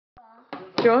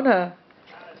Jonah.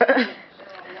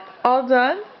 All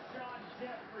done?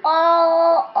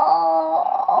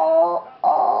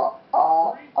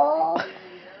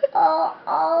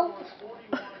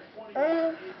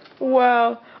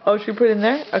 Wow. Oh, should we put it in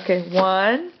there? Okay,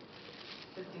 1.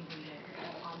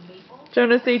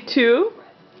 Jonah, say 2.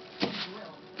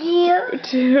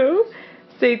 2.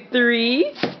 Say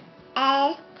 3.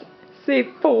 Say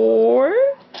 4.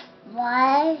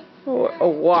 1. Oh,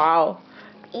 wow.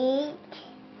 8.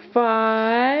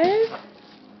 5.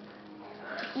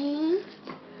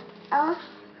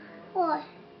 4.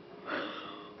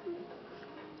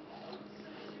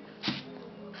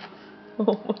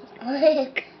 Oh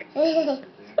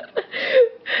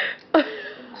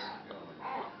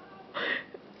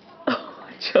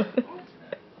Jonah.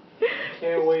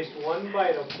 Can't waste one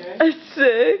bite, okay?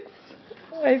 6,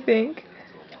 I think.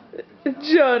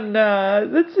 Jonah,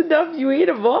 that's enough. You ate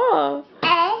them all.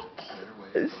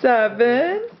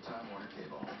 7,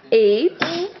 8.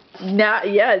 Now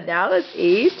that's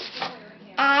 8.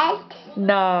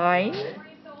 9,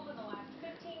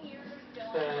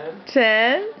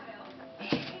 10,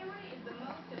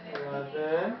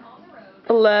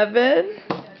 11,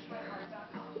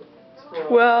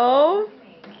 12,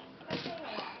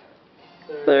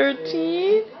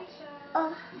 13,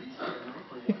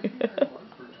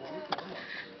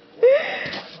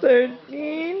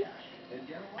 13,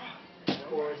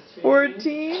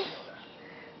 14,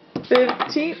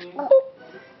 15.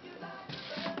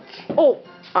 Oh,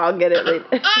 I'll get it later.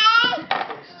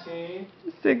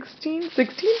 16,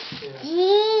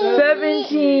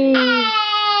 17.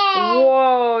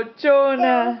 Whoa,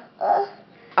 Jonah.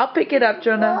 I'll pick it up,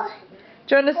 Jonah.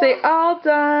 Jonah, say all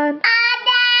done.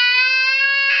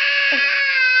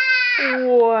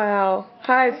 Wow.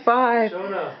 High five.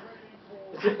 Jonah,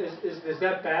 is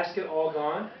that basket all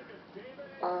gone?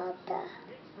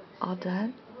 All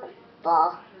done?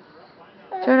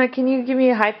 Jonah, can you give me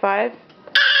a high five?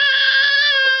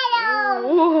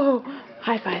 Whoa.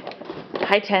 High 5.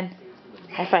 High 10.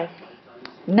 High 5.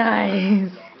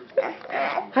 Nice.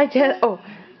 High 10. Oh.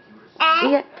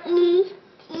 Yeah.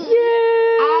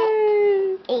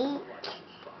 Yay.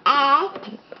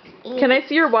 Can I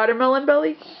see your watermelon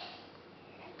belly?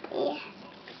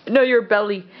 No, your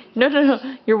belly. No.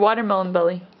 Your watermelon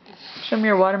belly. Show me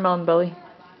your watermelon belly.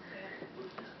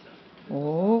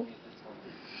 Oh.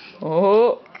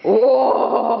 Oh.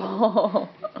 Oh.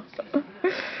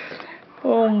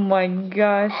 Oh my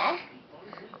gosh.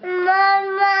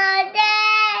 Mama,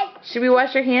 Dad. Should we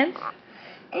wash our hands?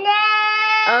 No.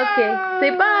 Okay. Say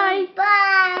bye.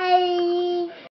 Bye.